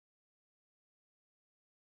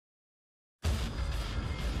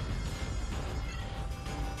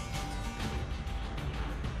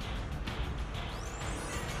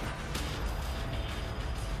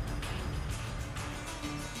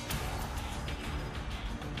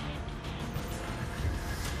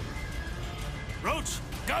Roach,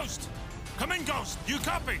 Ghost! Come in, Ghost! You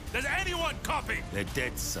copy? Does anyone copy? They're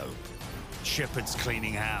dead, Soap. Shepard's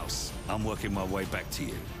cleaning house. I'm working my way back to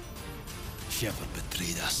you. Shepard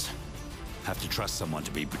betrayed us. Have to trust someone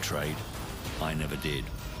to be betrayed. I never did.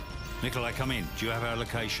 Nikolai, come in. Do you have our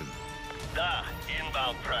location? Da,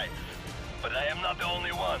 inbound Price. But I am not the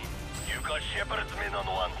only one. You've got Shepard's men on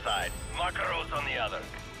one side, Makarov's on the other.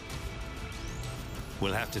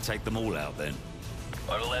 We'll have to take them all out then.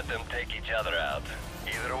 Or let them take each other out.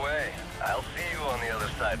 Either way, I'll see you on the other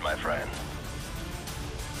side, my friend.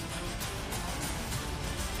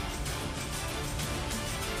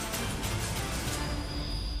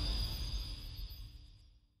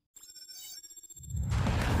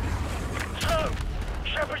 So,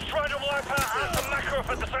 Shepard's trying to wipe out us and Makarov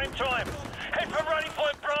at the same time. Head for Rally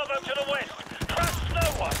Point Bravo to the west. Trust no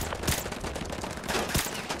one.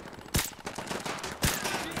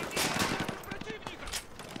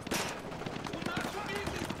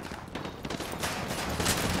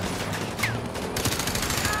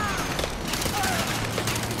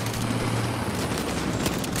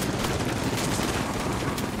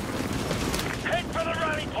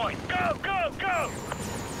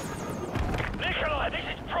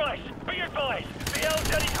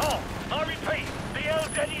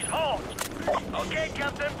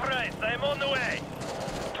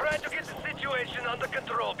 Under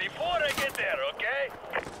control before I get there, okay?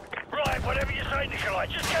 Right, whatever you say, Nikolai,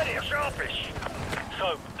 just get here, sharpish.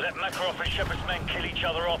 So, let Makarov and Shepard's men kill each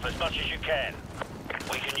other off as much as you can.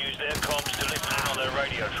 We can use their comms to listen in on their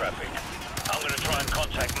radio traffic. I'm gonna try and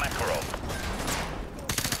contact Makarov.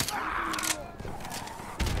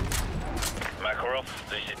 Makarov,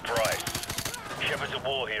 this is Price. Shepard's a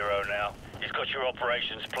war hero now. He's got your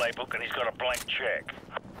operations playbook and he's got a blank check.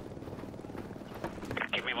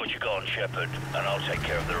 Give me what you got on Shepard, and I'll take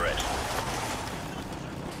care of the rest.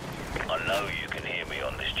 I know you can hear me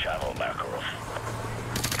on this channel, Makarov.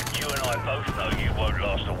 You and I both know you won't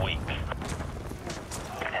last a week.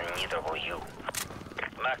 And neither will you.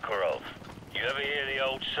 Makarov, you ever hear the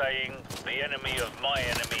old saying, the enemy of my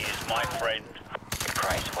enemy is my friend?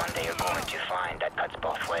 Price, one day you're going to find that cuts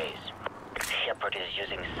both ways. Shepard is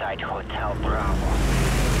using Site Hotel Bravo.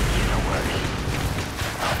 You know where it is.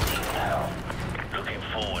 I'll see you now. Looking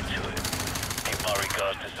forward to it. Give my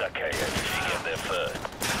regards to Zakaya if you get there first.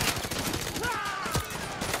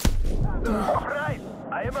 Right,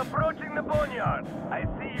 I am approaching the boneyard. I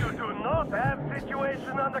see you do not have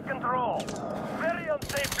situation under control. Very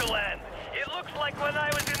unsafe to land. It looks like when I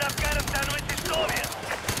was in Afghanistan with the Soviets.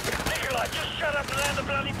 Nikolai, just shut up and land the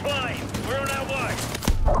bloody plane. We're on our way.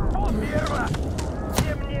 Первое.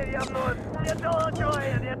 Все мне явно не должны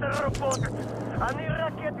это работать. Они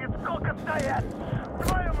ракеты сколько стоят.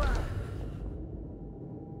 Твою мать!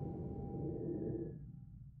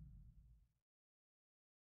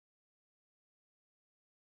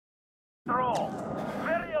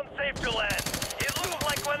 Very unsafe to land. It looks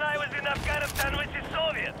like when I was in Afghanistan with the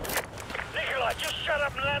Soviets. Nikolai, just shut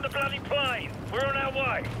up and land the bloody plane. We're on our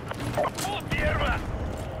way. Первое.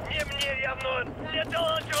 Мне явно не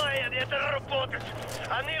должны это работать.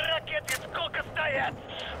 Они ракеты сколько стоят.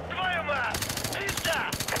 Твою мать! Пизда!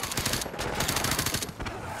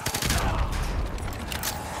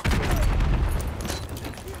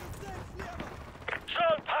 So,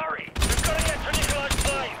 hurry! We've got to get to Nikolai's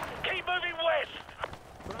plane. Keep moving west.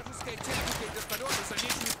 Вражеская техника и вертолеты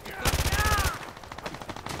замечены.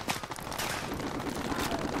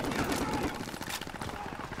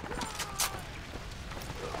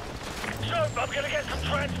 So, I'm gonna get some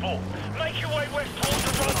transport. Make your way west towards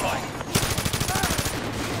the runway.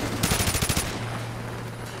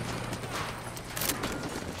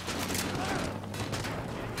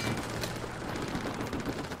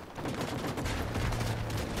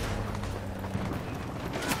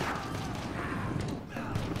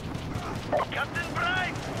 Captain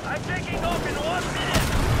Bright, I'm taking off in 1 minute.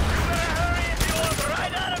 You better hurry if you want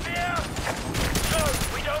right out of here. So,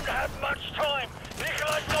 we don't have much time.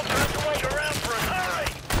 Nikolai's not going to wait around for us. Hurry!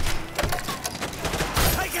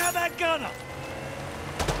 Take out that gunner!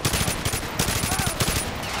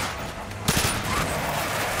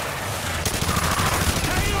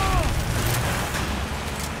 Hang on!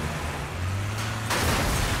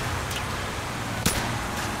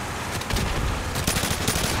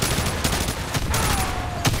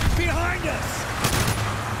 Behind us!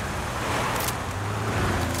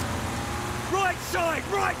 Right side!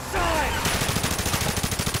 Right side!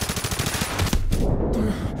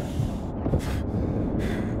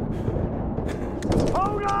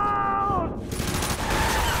 Hold on!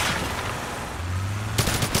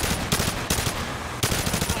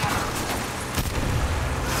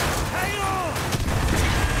 Hang on!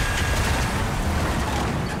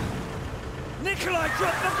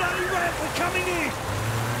 coming in!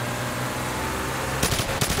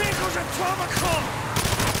 Vehicles at 12 o'clock!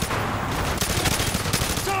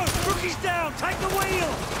 So, rookie's down, take the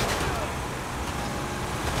wheel!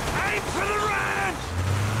 Aim for the ramp!